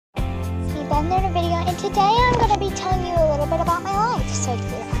another video, and today I'm going to be telling you a little bit about my life, so let's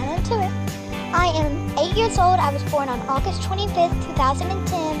get right into it. I am 8 years old. I was born on August 25th,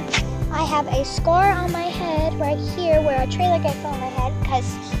 2010. I have a scar on my head right here where a trailer got fell on my head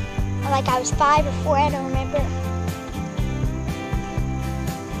because like I was 5 or 4, I don't remember.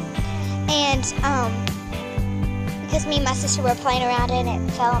 And because me and my sister were playing around in it,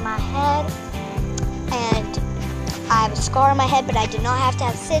 it fell on my head. And I have a scar on my head, but I did not have to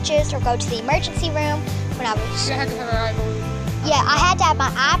have stitches or go to the emergency room when I was... You had to have an eyebrow. Yeah, I had to have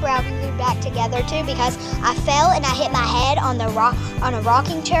my eyebrow glued back together too because I fell and I hit my head on a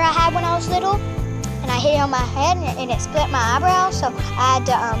rocking chair I had when I was little, and I hit it on my head and it split my eyebrow, so I had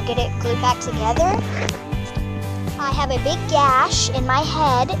to get it glued back together. I have a big gash in my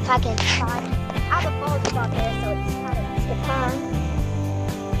head. If I can find, I have a bald spot there, so it's kind of easy to find.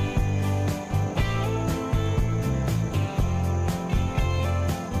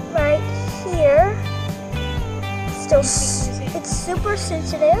 Right here. Still, it's super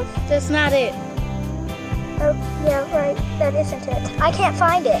sensitive. That's not it. Oh, yeah, right. That isn't it. I can't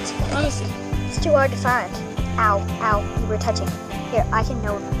find it. It's too hard to find. Ow, ow, you were touching. Here, I can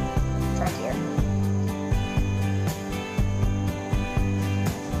know it's right here.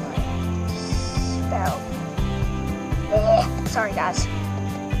 Sorry, guys.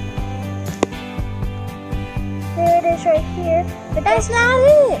 There it is right here. But that's not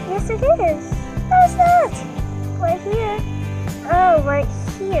it. Yes, it is. No, it's not. Right here. Oh, right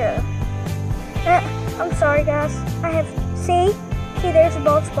here. I'm sorry, guys. I have... See, there's a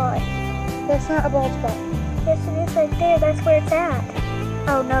bald spot. That's not a bald spot. Yes, it is right there. That's where it's at.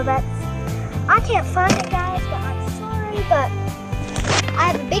 Oh, no, that's... I can't find it, guys, but I'm sorry, but... I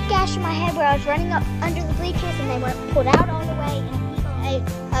have a big gash in my head where I was running up under the bleachers and they weren't pulled out all the way, and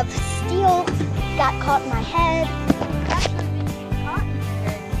a piece of steel got caught in my head.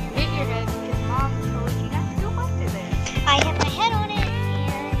 You hit your head because Mom told you not to go up to there. I hit my head on it,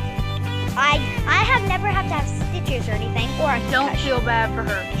 and I have never had to have stitches or anything, or a Don't concussion. feel bad for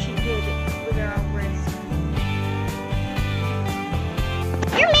her. She did it with her own wrist.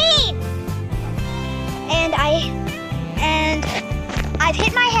 You're mean! And I've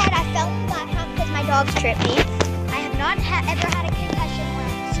hit my head. I fell in the blacktop because my dogs tripped me. I have not ever had a concussion or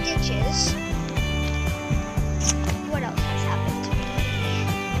stitches. What else has happened to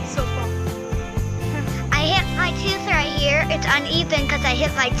me? So far. I hit my tooth right here. It's uneven because I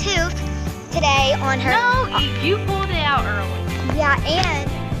hit my tooth today on her. No, you pulled it out early. Yeah, and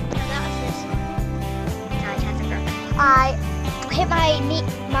no, that was this one. No, it hasn't grown. I hit my knee,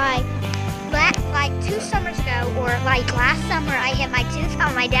 like 2 summers ago, or like last summer, I hit my tooth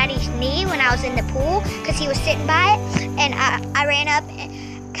on my daddy's knee when I was in the pool because he was sitting by it, and I ran up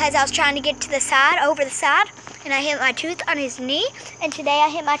because I was trying to get to the side, over the side, and I hit my tooth on his knee, and today I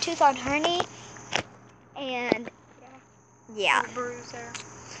hit my tooth on her knee, and yeah, Bruise there.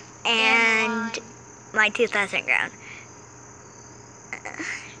 and my tooth hasn't grown.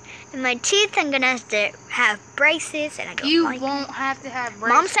 And my teeth, I'm gonna have to have braces, and I don't You like won't them. have to have braces.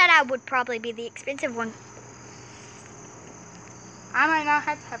 Mom said I would probably be the expensive one. I might not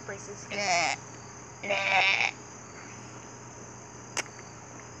have to have braces.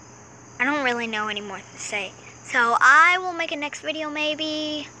 I don't really know any more to say. So I will make a next video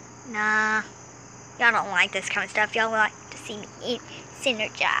maybe. Nah. Y'all don't like this kind of stuff. Y'all like to see me eat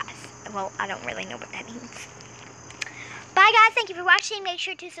synergize. Well, I don't really know what that means. Bye guys, thank you for watching. Make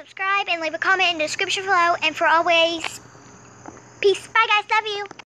sure to subscribe and leave a comment in the description below. And for always, peace. Bye guys, love you.